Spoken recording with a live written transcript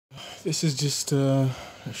This is just a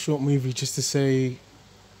short movie just to say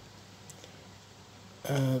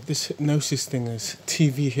this hypnosis thing is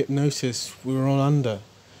TV hypnosis we're all under.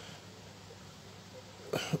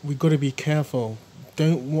 We've got to be careful.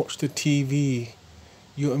 Don't watch the TV.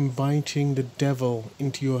 You're inviting the devil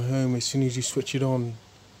into your home as soon as you switch it on.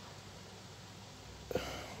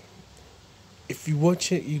 If you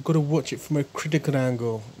watch it, you've got to watch it from a critical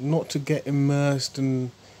angle, not to get immersed and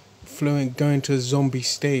go into a zombie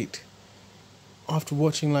state. After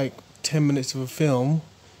watching like 10 minutes of a film,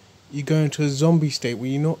 you go into a zombie state where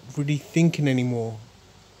you're not really thinking anymore.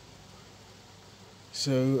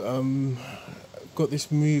 So, I've got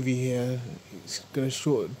this movie here. It's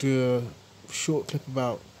gonna do a short clip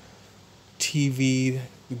about TV,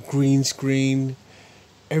 the green screen.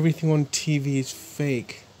 Everything on TV is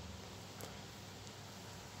fake.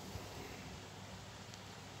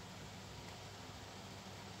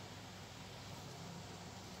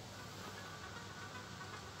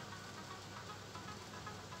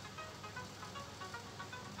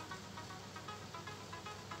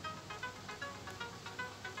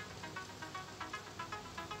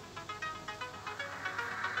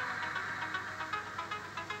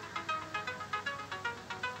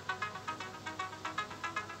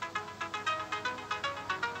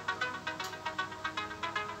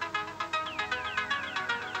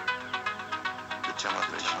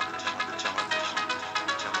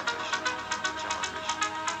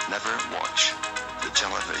 Never watch the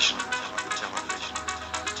television.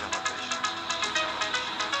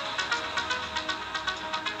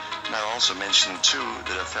 Now, I also mentioned too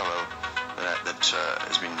that a fellow that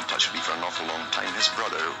has been in touch with me for an awful long time, his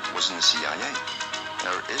brother was in the CIA,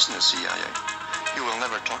 or is in the CIA. He will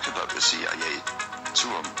never talk about the CIA to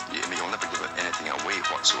him. He'll never give anything away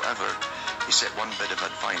whatsoever. He said one bit of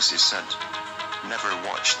advice. He said, never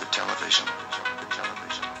watch the television.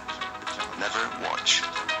 Never watch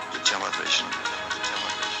the television.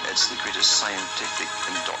 It's the greatest scientific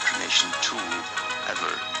indoctrination tool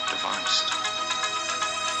ever devised.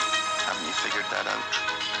 Haven't you figured that out?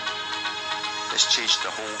 It's changed the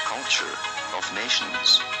whole culture of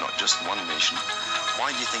nations, not just one nation.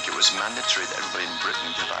 Why do you think it was mandatory that everybody in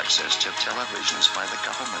Britain give access to televisions by the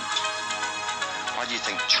government? Why do you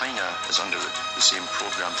think China is under the same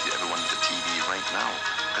program to get everyone to TV right now?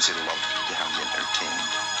 Because they love to have you entertained.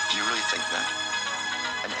 Do you really think that?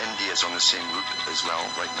 And India is on the same route as well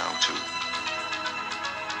right now too.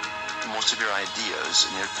 Most of your ideas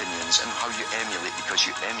and your opinions and how you emulate, because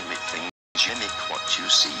you emulate things, you mimic what you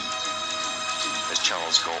see. As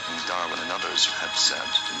Charles Galton, Darwin and others have said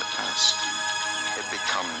in the past, it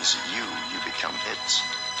becomes you, you become it.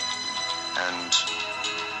 And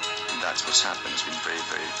that's what's happened. It's been very,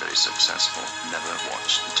 very, very successful. Never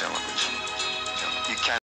watch the television. You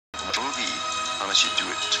can't watch a movie unless you do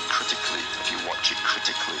it critically. If you watch it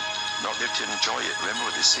critically, not there to enjoy it. Remember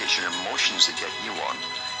what they say, it's your emotions that get you on.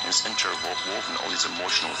 And it's interwoven, all these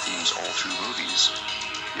emotional themes all through movies.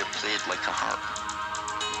 You're played like a harp.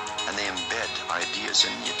 And they embed ideas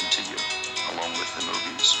into you, along with the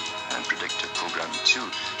movies, and predictive programming too.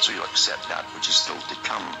 So you'll accept that which is still to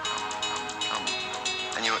come.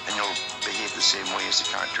 And you'll behave the same way as the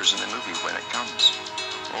characters in the movie when it comes.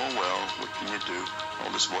 Oh well, what can you do?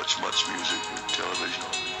 I'll just watch much music and television.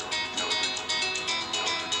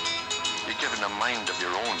 You're given a mind of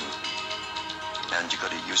your own, and you've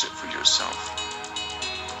got to use it for yourself.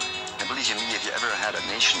 And believe you me, if you ever had a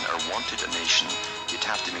nation or wanted a nation, you'd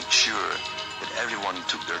have to make sure that everyone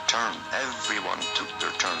took their turn. Everyone took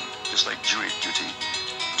their turn, just like jury duty,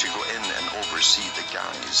 to go in and oversee the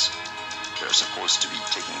guys that are supposed to be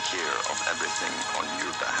taking care of everything on your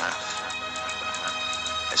behalf.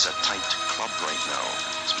 It's a tight club right now.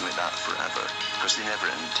 It's been like that forever, because they never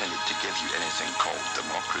intended to give you anything called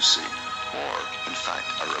democracy, or, in fact,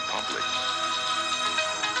 a republic.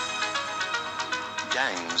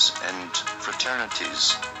 Gangs and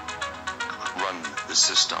fraternities run the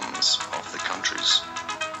systems of the countries.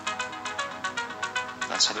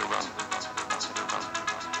 That's how they run.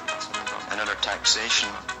 Another taxation,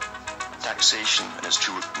 and it's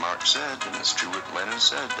true what Marx said, and it's true what Lenin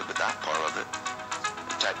said about that part of it.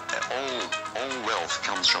 All wealth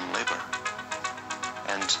comes from labor,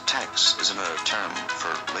 and tax is another term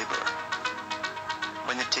for labor.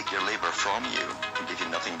 When they take your labor from you and give you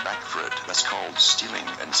nothing back for it, that's called stealing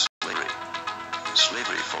and slavery.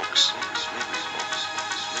 Slavery, folks.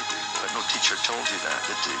 But no teacher told you that,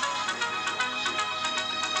 did they?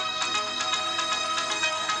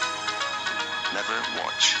 Never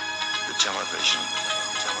watch the television.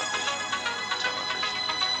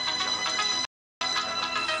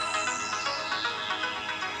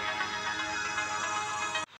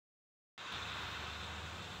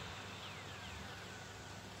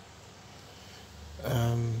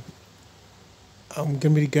 I'm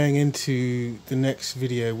going to be going into the next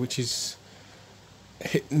video, which is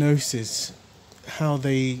hypnosis, how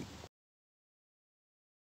they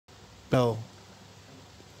spell,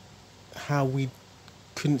 how we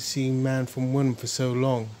couldn't see man from woman for so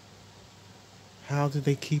long. How did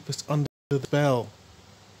they keep us under the spell?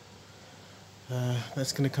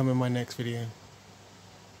 That's going to come in my next video.